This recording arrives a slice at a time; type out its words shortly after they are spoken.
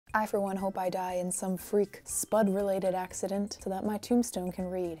I, for one, hope I die in some freak spud-related accident so that my tombstone can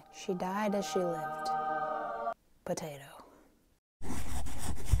read, "She died as she lived." Potato.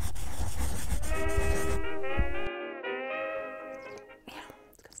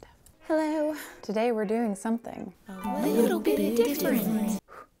 Good stuff. Hello. Today we're doing something a little bit different.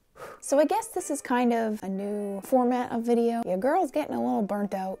 So I guess this is kind of a new format of video. Your girl's getting a little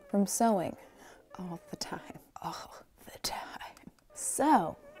burnt out from sewing all the time.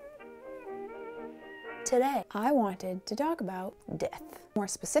 So, today I wanted to talk about death. More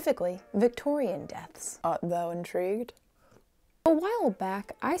specifically, Victorian deaths. Art thou intrigued? A while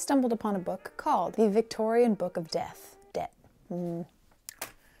back, I stumbled upon a book called The Victorian Book of Death.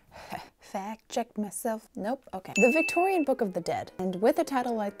 Fact checked myself. Nope. Okay. The Victorian Book of the Dead. And with a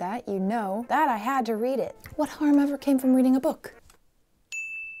title like that, you know that I had to read it. What harm ever came from reading a book?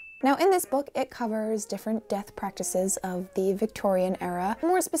 Now, in this book, it covers different death practices of the Victorian era.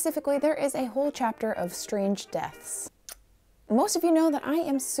 More specifically, there is a whole chapter of strange deaths. Most of you know that I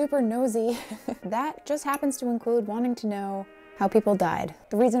am super nosy. That just happens to include wanting to know how people died.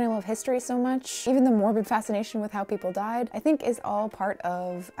 The reason I love history so much, even the morbid fascination with how people died, I think is all part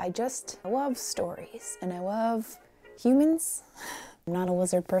of, I love stories, and I love humans. I'm not a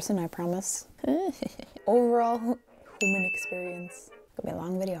lizard person, I promise. Overall, human experience. It'll be a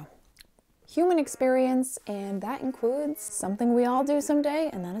long video. Human experience, and that includes something we all do someday,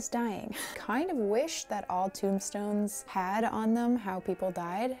 and that is dying. Kind of wish that all tombstones had on them how people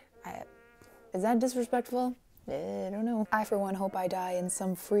died. Is that disrespectful? I don't know. I, for one, hope I die in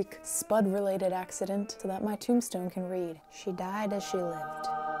some freak spud-related accident so that my tombstone can read, "She died as she lived."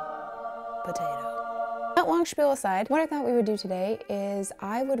 Potato. That long spiel aside, what I thought we would do today is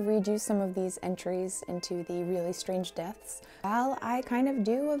I would read you some of these entries into the really strange deaths while I kind of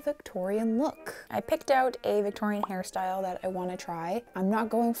do a Victorian look. I picked out a Victorian hairstyle that I want to try. I'm not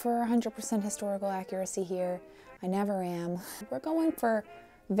going for 100% historical accuracy here. I never am. We're going for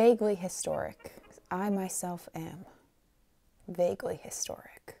vaguely historic. I myself am vaguely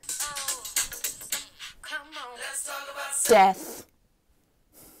historic. Death.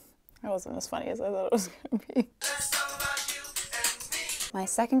 That wasn't as funny as I thought it was going to be. My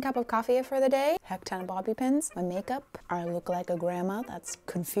second cup of coffee for the day, heck ton of bobby pins. My makeup, I look like a grandma that's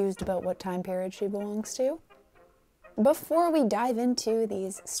confused about what time period she belongs to. Before we dive into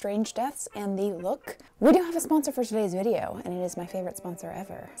these strange deaths and the look, we do have a sponsor for today's video, and it is my favorite sponsor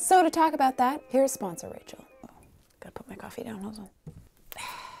ever. So to talk about that, here's sponsor Rachel. Oh, gotta put my coffee down, hold on.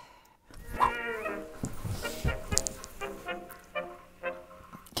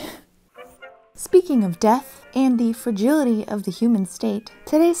 Speaking of death and the fragility of the human state,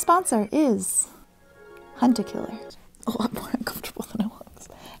 today's sponsor is Hunt-A-Killer. A lot more uncomfortable than it was.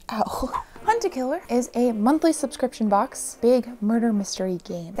 Ow. Hunt-A-Killer is a monthly subscription box, big murder mystery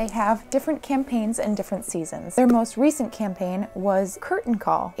game. They have different campaigns and different seasons. Their most recent campaign was Curtain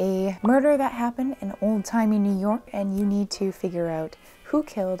Call, a murder that happened in old-timey New York, and you need to figure out who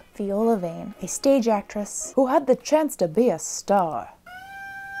killed Viola Vane, a stage actress who had the chance to be a star.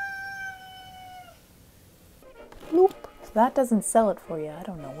 Bloop. If that doesn't sell it for you, I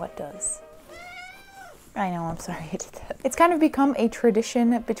don't know what does. I know, I'm sorry I did that. It's kind of become a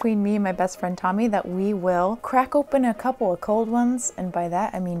tradition between me and my best friend Tommy that we will crack open a couple of cold ones, and by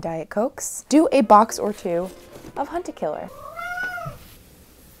that I mean Diet Cokes, do a box or two of Hunt-A-Killer.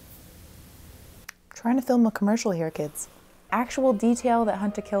 Trying to film a commercial here, kids. Actual detail that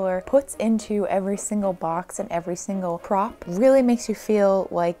Hunt-A-Killer puts into every single box and every single prop really makes you feel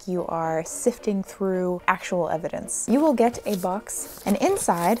like you are sifting through actual evidence. You will get a box, and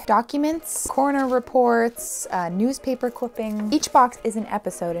inside, documents, coroner reports, newspaper clipping. Each box is an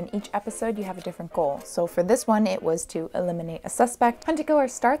episode, and each episode you have a different goal. So for this one, it was to eliminate a suspect. Hunt-A-Killer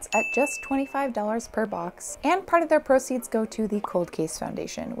starts at just $25 per box, and part of their proceeds go to the Cold Case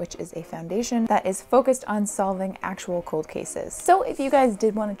Foundation, which is a foundation that is focused on solving actual cold cases. So if you guys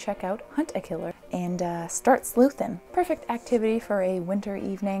did want to check out Hunt-A-Killer and start sleuthin', perfect activity for a winter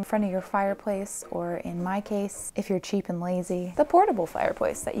evening in front of your fireplace, or in my case, if you're cheap and lazy, the portable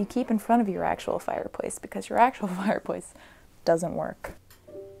fireplace that you keep in front of your actual fireplace because your actual fireplace doesn't work.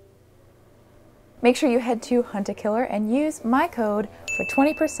 Make sure you head to Hunt-A-Killer and use my code for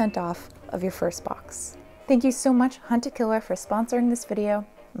 20% off of your first box. Thank you so much, Hunt-A-Killer, for sponsoring this video,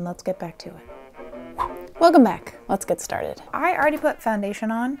 and let's get back to it. Welcome back. Let's get started. I already put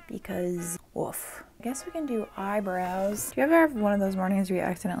foundation on because, woof. I guess we can do eyebrows. Do you ever have one of those mornings where you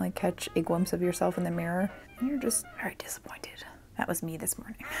accidentally catch a glimpse of yourself in the mirror and you're just very disappointed? That was me this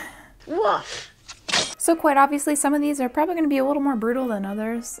morning. Woof. So quite obviously, some of these are probably going to be a little more brutal than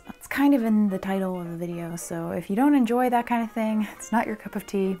others. It's kind of in the title of the video, so if you don't enjoy that kind of thing, it's not your cup of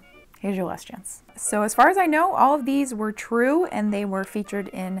tea, here's your last chance. So as far as I know, all of these were true and they were featured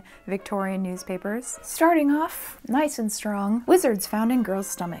in Victorian newspapers. Starting off, nice and strong, lizards found in girl's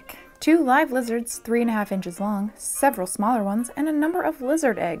stomach. 2 live lizards, 3.5 inches long, several smaller ones, and a number of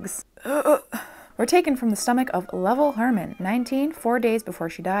lizard eggs. Were taken from the stomach of Lovell Herman, 19, 4 days before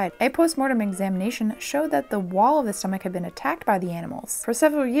she died. A post-mortem examination showed that the wall of the stomach had been attacked by the animals. For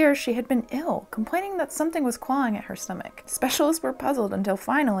several years, she had been ill, complaining that something was clawing at her stomach. Specialists were puzzled until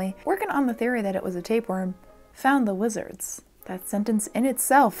finally, working on the theory that it was a tapeworm, found the lizards. That sentence in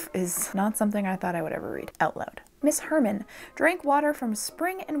itself is not something I thought I would ever read out loud. Miss Herman drank water from a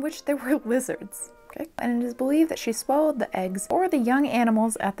spring in which there were lizards. Okay. And it is believed that she swallowed the eggs or the young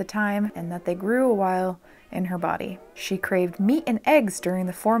animals at the time and that they grew a while in her body. She craved meat and eggs during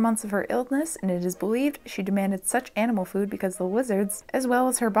the 4 months of her illness, and it is believed she demanded such animal food because the lizards, as well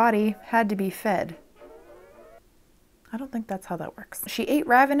as her body, had to be fed. I don't think that's how that works. She ate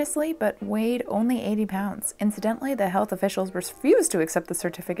ravenously, but weighed only 80 pounds. Incidentally, the health officials refused to accept the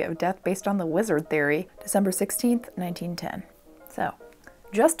certificate of death based on the lizard theory, December 16th, 1910. So,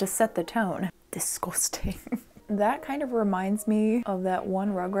 just to set the tone. Disgusting. That kind of reminds me of that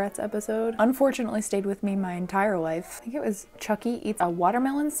one Rugrats episode. Unfortunately stayed with me my entire life. I think it was Chucky eats a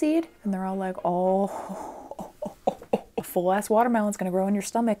watermelon seed and they're all like, oh, a full-ass watermelon's gonna grow in your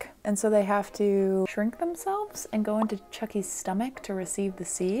stomach. And so they have to shrink themselves and go into Chucky's stomach to receive the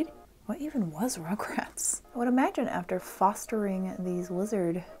seed. What even was Rugrats? I would imagine after fostering these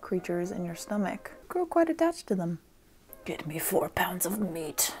lizard creatures in your stomach, grow quite attached to them. Get me 4 pounds of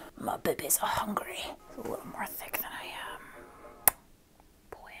meat. My babies are hungry. It's a little more thick than I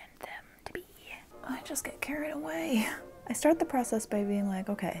planned them to be. I just get carried away. I start the process by being like,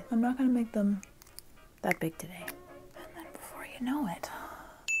 okay, I'm not gonna make them that big today. And then before you know it,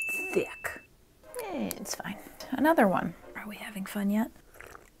 thick. It's fine. Another one. Are we having fun yet?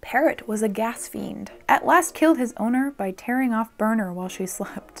 Parrot was a gas fiend. At last killed his owner by tearing off burner while she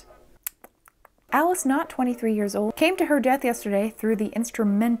slept. Alice, not 23 years old, came to her death yesterday through the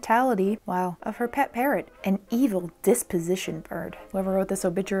instrumentality, wow, of her pet parrot, an evil disposition bird. Whoever wrote this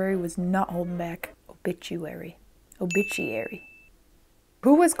obituary was not holding back. Obituary.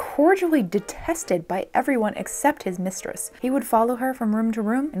 Who was cordially detested by everyone except his mistress. He would follow her from room to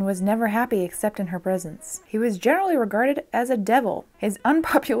room and was never happy except in her presence. He was generally regarded as a devil. His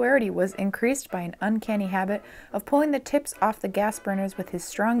unpopularity was increased by an uncanny habit of pulling the tips off the gas burners with his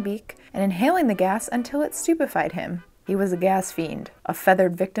strong beak and inhaling the gas until it stupefied him. He was a gas fiend, a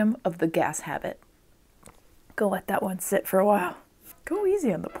feathered victim of the gas habit. Go let that one sit for a while. Go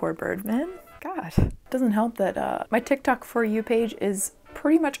easy on the poor bird, man. God. Doesn't help that my TikTok For You page is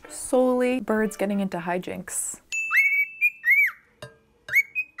pretty much solely birds getting into hijinks.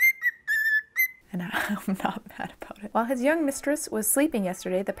 And I'm not mad about it. While his young mistress was sleeping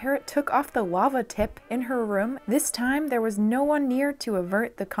yesterday, the parrot took off the lava tip in her room. This time, there was no one near to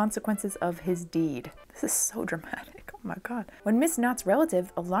avert the consequences of his deed. This is so dramatic. Oh my God. When Miss Knott's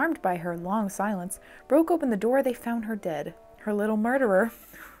relative, alarmed by her long silence, broke open the door, they found her dead. Her little murderer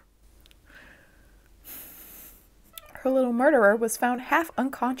was found half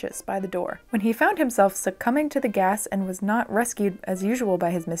unconscious by the door. When he found himself succumbing to the gas and was not rescued as usual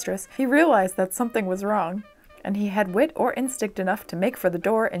by his mistress, he realized that something was wrong, and he had wit or instinct enough to make for the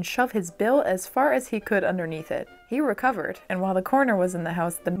door and shove his bill as far as he could underneath it. He recovered, and while the coroner was in the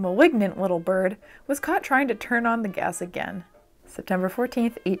house, the malignant little bird was caught trying to turn on the gas again. September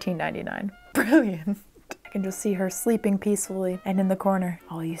 14th, 1899. Brilliant. I can just see her sleeping peacefully, and in the corner,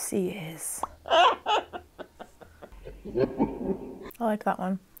 all you see is... I like that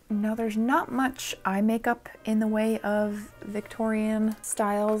one. Now there's not much eye makeup in the way of Victorian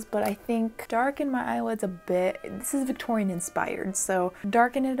styles, but I think darken my eyelids a bit. This is Victorian inspired, so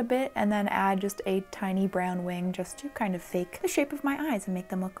darken it a bit and then add just a tiny brown wing just to kind of fake the shape of my eyes and make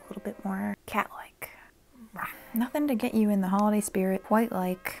them look a little bit more cat-like. Nothing to get you in the holiday spirit quite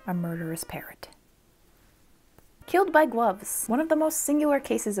like a murderous parrot. Killed by gloves, one of the most singular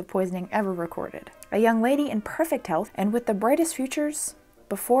cases of poisoning ever recorded. A young lady in perfect health and with the brightest futures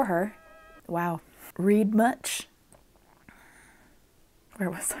before her. Wow. Read much? Where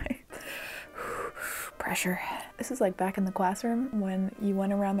was I? Pressure. This is like back in the classroom when you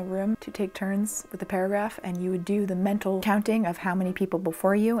went around the room to take turns with the paragraph and you would do the mental counting of how many people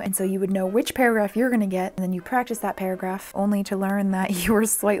before you, and so you would know which paragraph you're gonna get, and then you practice that paragraph only to learn that you were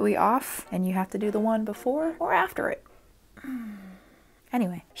slightly off and you have to do the one before or after it.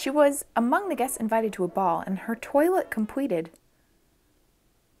 Anyway, she was among the guests invited to a ball and her toilet completed.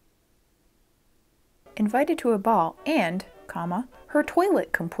 invited to a ball, and, comma, her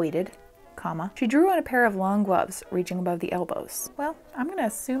toilet completed, comma, she drew on a pair of long gloves reaching above the elbows. Well, I'm gonna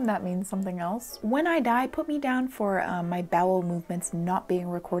assume that means something else. When I die, put me down for my bowel movements not being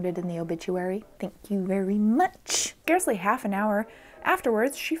recorded in the obituary. Thank you very much. Scarcely half an hour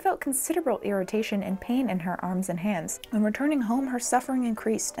afterwards, she felt considerable irritation and pain in her arms and hands. When returning home, her suffering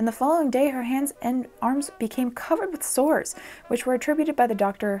increased, and the following day her hands and arms became covered with sores, which were attributed by the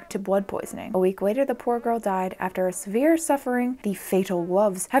doctor to blood poisoning. A week later, the poor girl died after a severe suffering. The fatal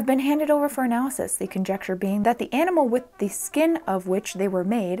gloves have been handed over for analysis, the conjecture being that the animal with the skin of which they were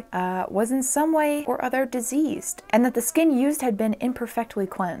made was in some way or other diseased, and that the skin used had been imperfectly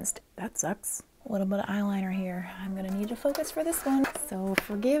cleansed. That sucks. A little bit of eyeliner here. I'm gonna need to focus for this one, so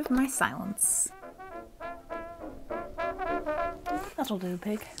forgive my silence. That'll do,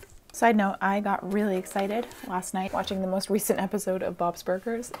 pig. Side note, I got really excited last night watching the most recent episode of Bob's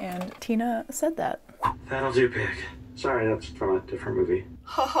Burgers, and Tina said that. That'll do, pig. Sorry, that's from a different movie.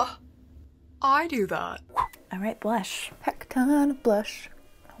 Haha, I do that. All right, blush. Heck ton of blush.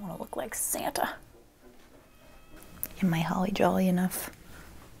 I wanna look like Santa. Am I holly jolly enough?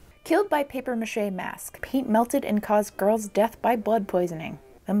 Killed by paper mache mask. Paint melted and caused girl's death by blood poisoning.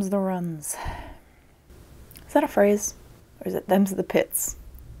 Them's the runs. Is that a phrase? Or is it them's the pits?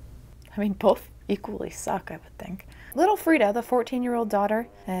 I mean, both equally suck, I would think. Little Frida, the 14-year-old daughter,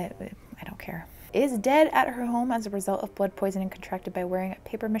 I don't care, is dead at her home as a result of blood poisoning contracted by wearing a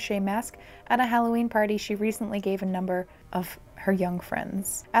paper mache mask at a Halloween party she recently gave a number of her young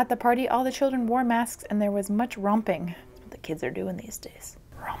friends. At the party, all the children wore masks and there was much romping. That's what the kids are doing these days.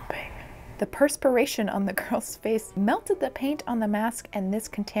 Romping. The perspiration on the girl's face melted the paint on the mask, and this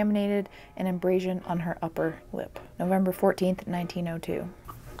contaminated an abrasion on her upper lip. November 14th, 1902.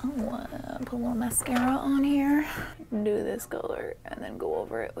 I'll put a little mascara on here, do this color, and then go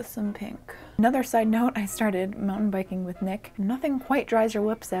over it with some pink. Another side note, I started mountain biking with Nick. Nothing quite dries your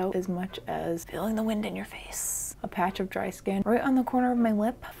lips out as much as feeling the wind in your face. A patch of dry skin right on the corner of my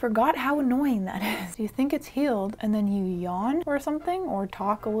lip. Forgot how annoying that is. You think it's healed and then you yawn or something, or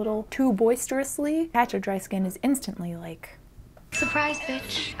talk a little too boisterously. Patch of dry skin is instantly like, surprise,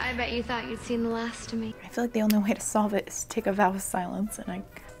 bitch. I bet you thought you'd seen the last of me. I feel like the only way to solve it is to take a vow of silence, and I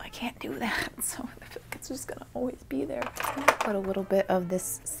can't do that, so I feel like it's just gonna always be there. Put a little bit of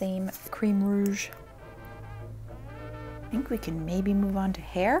this same cream rouge. I think we can maybe move on to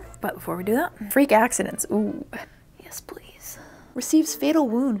hair, but before we do that, freak accidents. Ooh, yes please. Receives fatal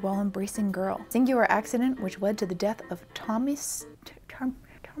wound while embracing girl. Singular accident which led to the death of Thomas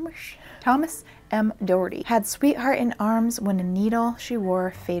M. Doherty. Had sweetheart in arms when a needle she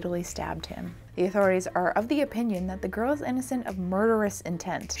wore fatally stabbed him. The authorities are of the opinion that the girl is innocent of murderous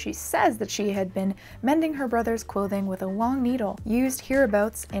intent. She says that she had been mending her brother's clothing with a long needle, used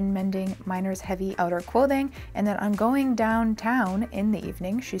hereabouts in mending Miner's heavy outer clothing, and that on going downtown in the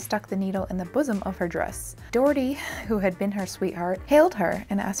evening, she stuck the needle in the bosom of her dress. Doherty, who had been her sweetheart, hailed her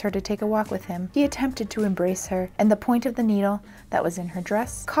and asked her to take a walk with him. He attempted to embrace her, and the point of the needle that was in her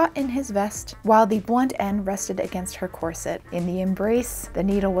dress caught in his vest, while the blunt end rested against her corset. In the embrace, the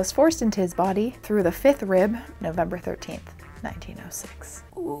needle was forced into his body through the 5th rib, November 13th, 1906.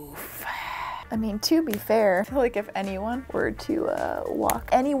 Oof. I mean, to be fair, I feel like if anyone were to walk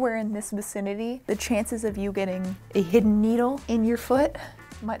anywhere in this vicinity, the chances of you getting a hidden needle in your foot,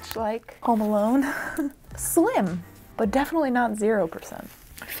 much like Home Alone, slim, but definitely not 0%.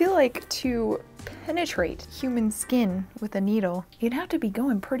 I feel like to penetrate human skin with a needle, you'd have to be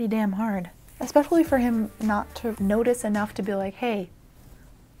going pretty damn hard, especially for him not to notice enough to be like, hey,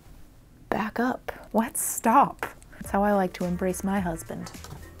 back up. Let's stop. That's how I like to embrace my husband.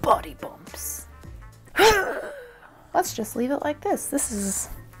 Body bumps. Let's just leave it like this. This is...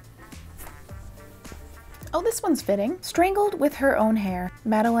 Oh, this one's fitting. Strangled with her own hair.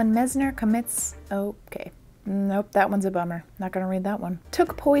 Madeline Mesner commits... Okay. Nope, that one's a bummer. Not gonna read that one.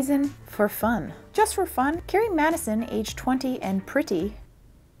 Took poison for fun. Just for fun, Carrie Madison, age 20 and pretty,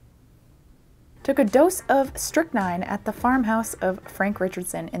 took a dose of strychnine at the farmhouse of Frank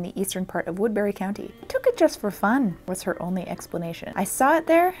Richardson in the eastern part of Woodbury County. Took it just for fun, was her only explanation. I saw it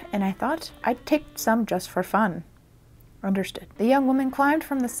there, and I thought I'd take some just for fun. Understood. The young woman climbed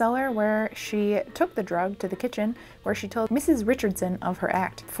from the cellar where she took the drug to the kitchen, where she told Mrs. Richardson of her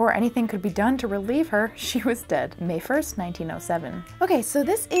act. Before anything could be done to relieve her, she was dead. May 1st, 1907. Okay, so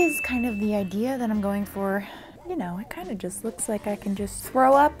this is kind of the idea that I'm going for. You know, it kind of just looks like I can just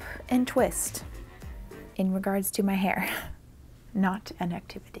throw up and twist in regards to my hair. Not an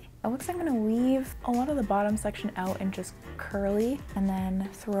activity. It looks like I'm gonna leave a lot of the bottom section out and just curly, and then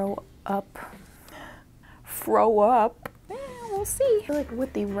throw up. we'll see. I feel like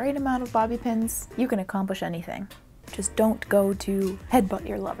with the right amount of bobby pins, you can accomplish anything. Just don't go to headbutt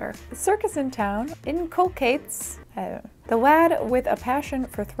your lover. The circus in town inculcates the lad with a passion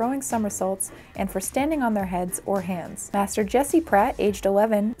for throwing somersaults and for standing on their heads or hands. Master Jesse Pratt, aged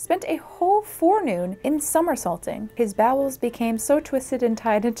 11, spent a whole forenoon in somersaulting. His bowels became so twisted and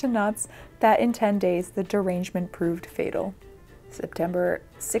tied into knots that in 10 days the derangement proved fatal. September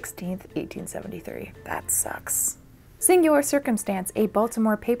 16th, 1873. That sucks. Singular circumstance. A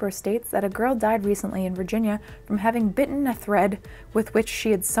Baltimore paper states that a girl died recently in Virginia from having bitten a thread with which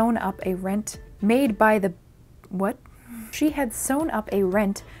she had sewn up a rent made by the... what? She had sewn up a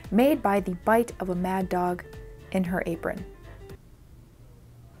rent made by the bite of a mad dog in her apron.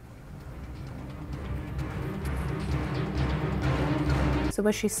 So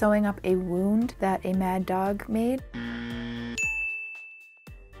was she sewing up a wound that a mad dog made?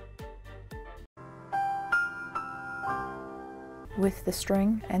 With the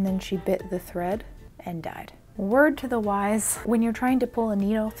string, and then she bit the thread and died. Word to the wise, when you're trying to pull a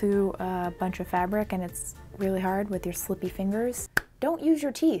needle through a bunch of fabric and it's really hard with your slippy fingers, don't use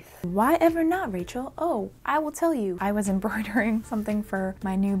your teeth. Why ever not, Rachel? Oh, I will tell you. I was embroidering something for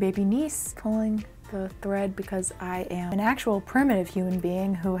my new baby niece, pulling the thread because I am an actual primitive human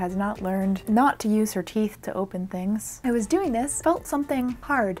being who has not learned not to use her teeth to open things. I was doing this, felt something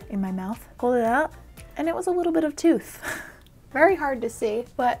hard in my mouth, pulled it out, and it was a little bit of tooth. Very hard to see,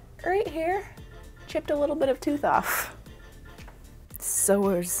 but right here, chipped a little bit of tooth off.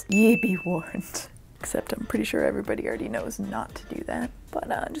 Sewers, ye be warned. Except I'm pretty sure everybody already knows not to do that.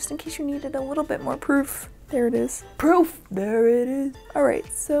 But just in case you needed a little bit more proof, there it is. Proof! There it is. All right,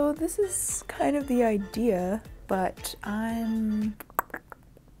 so this is kind of the idea, but I'm...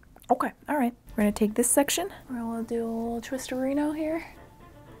 okay, all right. We're gonna take this section. We're gonna do a little twisterino here.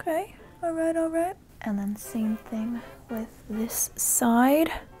 Okay, all right, all right. And then same thing with this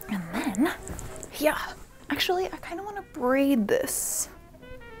side. And then, yeah. Actually, I kind of want to braid this.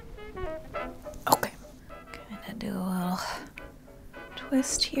 Okay. Gonna do a little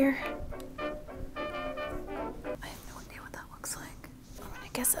twist here. I have no idea what that looks like. I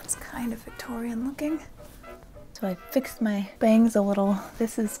guess that's kind of Victorian looking. So I fixed my bangs a little.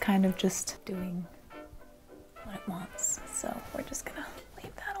 This is kind of just doing what it wants. So we're just gonna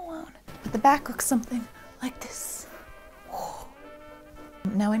leave that alone. But the back looks something like this. Whoa.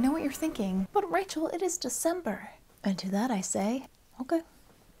 Now I know what you're thinking, but Rachel, it is December. And to that I say, okay.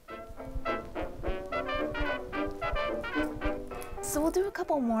 So we'll do a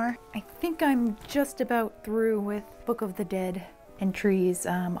couple more. I think I'm just about through with Book of the Dead entries.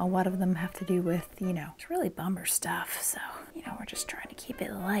 A lot of them have to do with, you know, it's really bummer stuff. So, you know, we're just trying to keep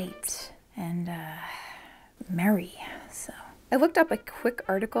it light and merry, so. I looked up a quick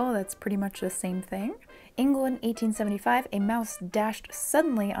article that's pretty much the same thing. England, 1875, a mouse dashed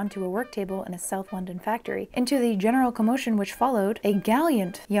suddenly onto a work table in a South London factory. Into the general commotion which followed, a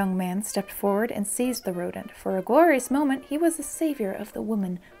gallant young man stepped forward and seized the rodent. For a glorious moment, he was the savior of the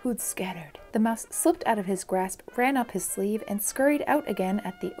woman who'd scattered. The mouse slipped out of his grasp, ran up his sleeve, and scurried out again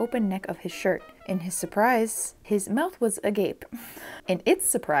at the open neck of his shirt. In his surprise, his mouth was agape. In its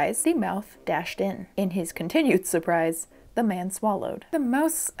surprise, the mouth dashed in. In his continued surprise, the man swallowed. The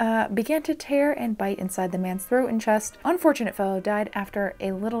mouse began to tear and bite inside the man's throat and chest. Unfortunate fellow died after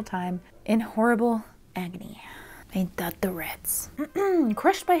a little time in horrible agony. Ain't that the Reds?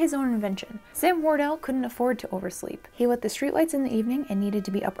 Crushed by his own invention. Sam Wardell couldn't afford to oversleep. He lit the streetlights in the evening and needed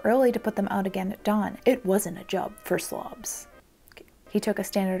to be up early to put them out again at dawn. It wasn't a job for slobs. He took a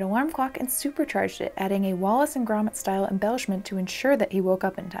standard alarm clock and supercharged it, adding a Wallace and Gromit style embellishment to ensure that he woke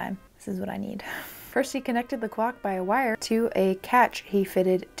up in time. This is what I need. First, he connected the clock by a wire to a catch he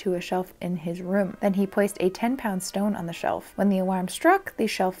fitted to a shelf in his room. Then he placed a 10-pound stone on the shelf. When the alarm struck, the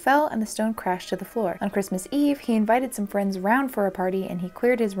shelf fell and the stone crashed to the floor. On Christmas Eve, he invited some friends round for a party and he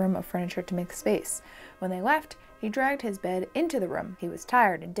cleared his room of furniture to make space. When they left, he dragged his bed into the room. He was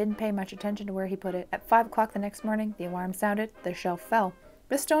tired and didn't pay much attention to where he put it. At 5 o'clock the next morning, the alarm sounded, the shelf fell.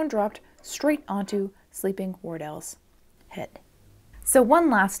 The stone dropped straight onto sleeping Wardell's head. So one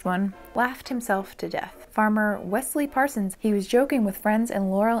last one, laughed himself to death. Farmer Wesley Parsons, he was joking with friends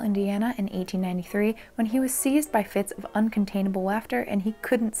in Laurel, Indiana in 1893 when he was seized by fits of uncontainable laughter and he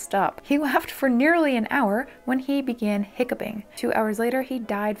couldn't stop. He laughed for nearly an hour when he began hiccuping. 2 hours later, he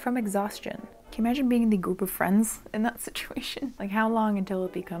died from exhaustion. Can you imagine being in the group of friends in that situation? Like how long until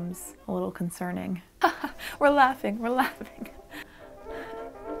it becomes a little concerning? We're laughing, we're laughing.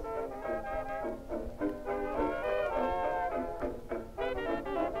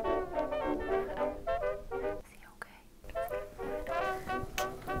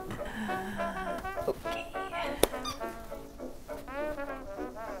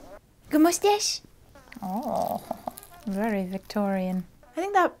 mustache? Oh, very Victorian. I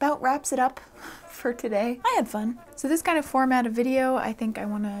think that about wraps it up for today. I had fun. So this kind of format of video, I think I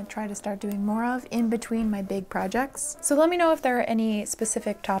want to try to start doing more of in between my big projects. So let me know if there are any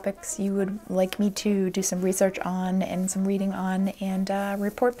specific topics you would like me to do some research on and some reading on and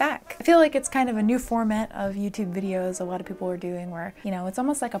report back. I feel like it's kind of a new format of YouTube videos a lot of people are doing where, you know, it's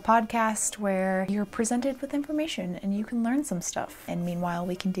almost like a podcast where you're presented with information and you can learn some stuff. And meanwhile,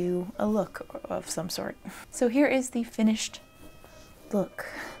 we can do a look of some sort. So here is the finished look.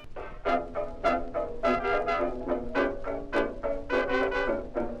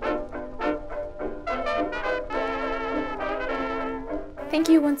 Thank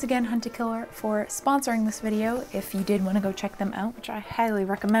you once again, Hunt a Killer, for sponsoring this video. If you did want to go check them out, which I highly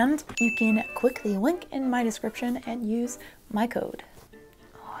recommend, you can click the link in my description and use my code.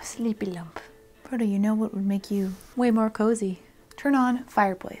 Oh, sleepy lump. Proto, you know what would make you way more cozy? Turn on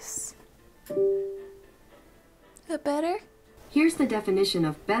fireplace. Is that better? Here's the definition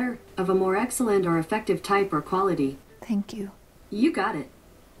of better, of a more excellent or effective type or quality. Thank you. You got it.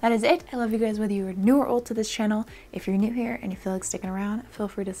 That is it. I love you guys whether you're new or old to this channel. If you're new here and you feel like sticking around, feel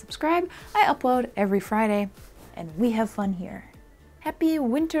free to subscribe. I upload every Friday and we have fun here. Happy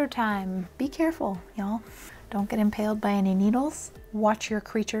winter time. Be careful, y'all. Don't get impaled by any needles. Watch your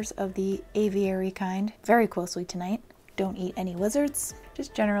creatures of the aviary kind very closely tonight. Don't eat any lizards.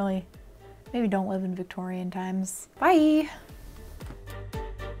 Just generally, maybe don't live in Victorian times. Bye!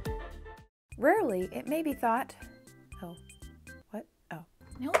 Rarely, it may be thought... Oh. What? Oh.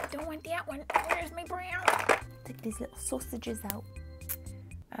 No, don't want that one. Where's my brown? Take these little sausages out.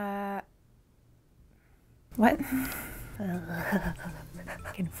 What?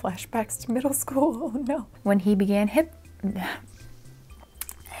 Getting flashbacks to middle school. Oh no. When he began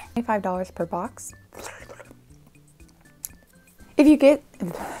 $25 per box. If you get...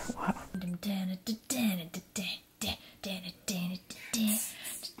 Wow.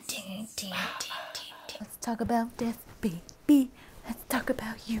 Let's talk about death, baby. Let's talk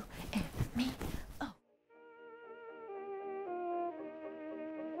about you and me.